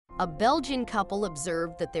A Belgian couple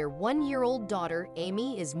observed that their 1-year-old daughter,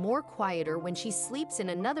 Amy, is more quieter when she sleeps in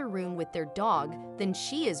another room with their dog than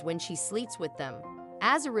she is when she sleeps with them.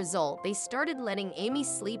 As a result, they started letting Amy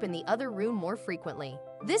sleep in the other room more frequently.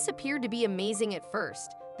 This appeared to be amazing at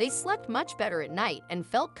first. They slept much better at night and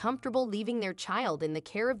felt comfortable leaving their child in the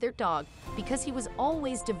care of their dog because he was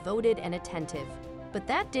always devoted and attentive. But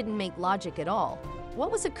that didn't make logic at all.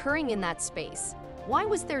 What was occurring in that space? Why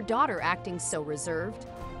was their daughter acting so reserved?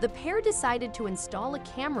 The pair decided to install a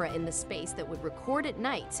camera in the space that would record at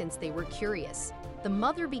night since they were curious. The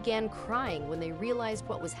mother began crying when they realized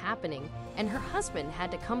what was happening, and her husband had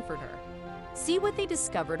to comfort her. See what they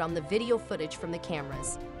discovered on the video footage from the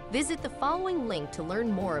cameras. Visit the following link to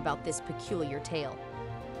learn more about this peculiar tale.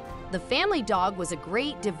 The family dog was a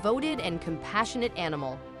great, devoted, and compassionate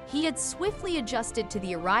animal. He had swiftly adjusted to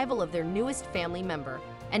the arrival of their newest family member,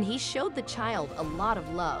 and he showed the child a lot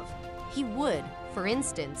of love. He would, for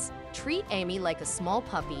instance, treat Amy like a small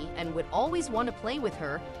puppy and would always want to play with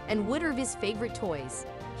her and would of his favorite toys.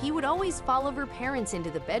 He would always follow her parents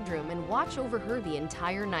into the bedroom and watch over her the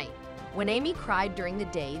entire night. When Amy cried during the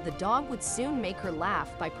day, the dog would soon make her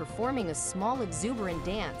laugh by performing a small exuberant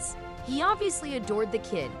dance. He obviously adored the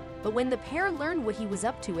kid, but when the pair learned what he was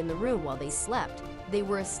up to in the room while they slept, they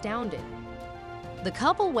were astounded. The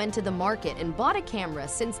couple went to the market and bought a camera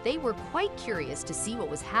since they were quite curious to see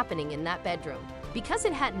what was happening in that bedroom. Because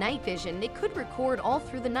it had night vision, it could record all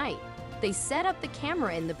through the night. They set up the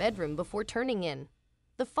camera in the bedroom before turning in.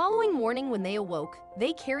 The following morning when they awoke,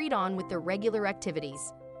 they carried on with their regular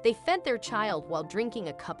activities. They fed their child while drinking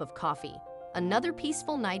a cup of coffee. Another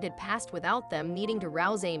peaceful night had passed without them needing to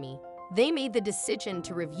rouse Amy. They made the decision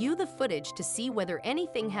to review the footage to see whether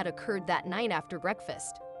anything had occurred that night after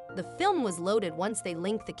breakfast. The film was loaded once they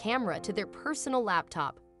linked the camera to their personal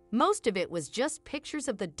laptop. Most of it was just pictures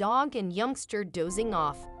of the dog and youngster dozing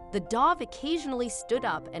off. The dog occasionally stood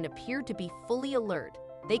up and appeared to be fully alert.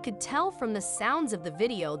 They could tell from the sounds of the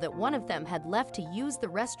video that one of them had left to use the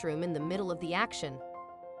restroom in the middle of the action.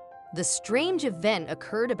 The strange event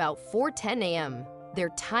occurred about 4:10 a.m. Their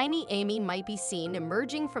tiny Amy might be seen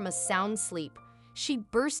emerging from a sound sleep. She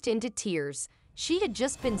burst into tears. She had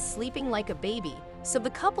just been sleeping like a baby, so the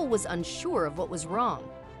couple was unsure of what was wrong.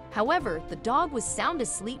 However, the dog was sound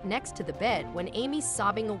asleep next to the bed when Amy's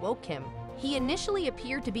sobbing awoke him. He initially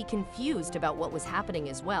appeared to be confused about what was happening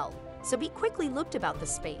as well, so he quickly looked about the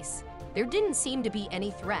space. There didn't seem to be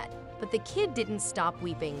any threat, but the kid didn't stop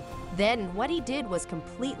weeping. Then what he did was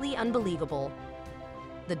completely unbelievable.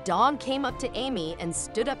 The dog came up to Amy and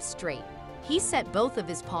stood up straight. He set both of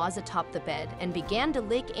his paws atop the bed and began to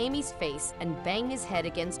lick Amy's face and bang his head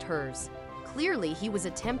against hers. Clearly, he was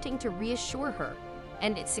attempting to reassure her,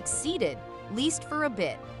 and it succeeded, at least for a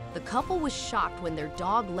bit. The couple was shocked when their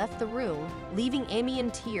dog left the room, leaving Amy in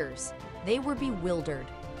tears. They were bewildered.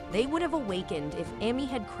 They would have awakened if Amy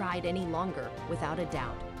had cried any longer, without a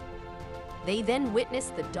doubt. They then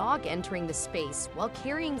witnessed the dog entering the space while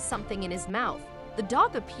carrying something in his mouth. The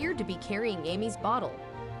dog appeared to be carrying Amy's bottle.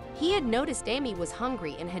 He had noticed Amy was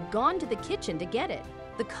hungry and had gone to the kitchen to get it.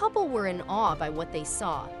 The couple were in awe by what they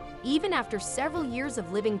saw. Even after several years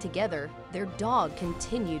of living together, their dog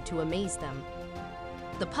continued to amaze them.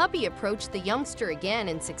 The puppy approached the youngster again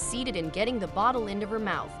and succeeded in getting the bottle into her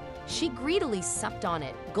mouth. She greedily sucked on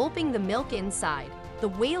it, gulping the milk inside. The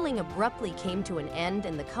wailing abruptly came to an end,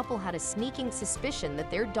 and the couple had a sneaking suspicion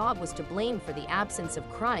that their dog was to blame for the absence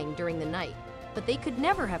of crying during the night. But they could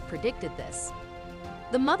never have predicted this.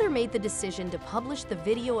 The mother made the decision to publish the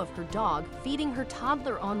video of her dog feeding her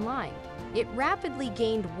toddler online. It rapidly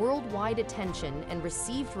gained worldwide attention and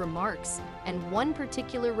received remarks, and one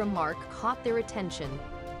particular remark caught their attention.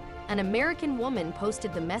 An American woman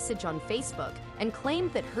posted the message on Facebook and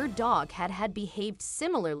claimed that her dog had behaved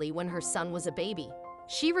similarly when her son was a baby.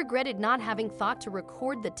 She regretted not having thought to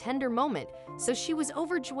record the tender moment, so she was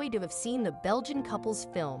overjoyed to have seen the Belgian couple's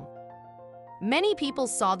film. Many people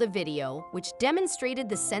saw the video, which demonstrated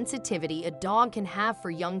the sensitivity a dog can have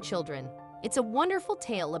for young children. It's a wonderful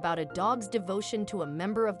tale about a dog's devotion to a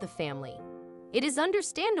member of the family. It is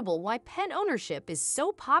understandable why pet ownership is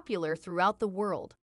so popular throughout the world.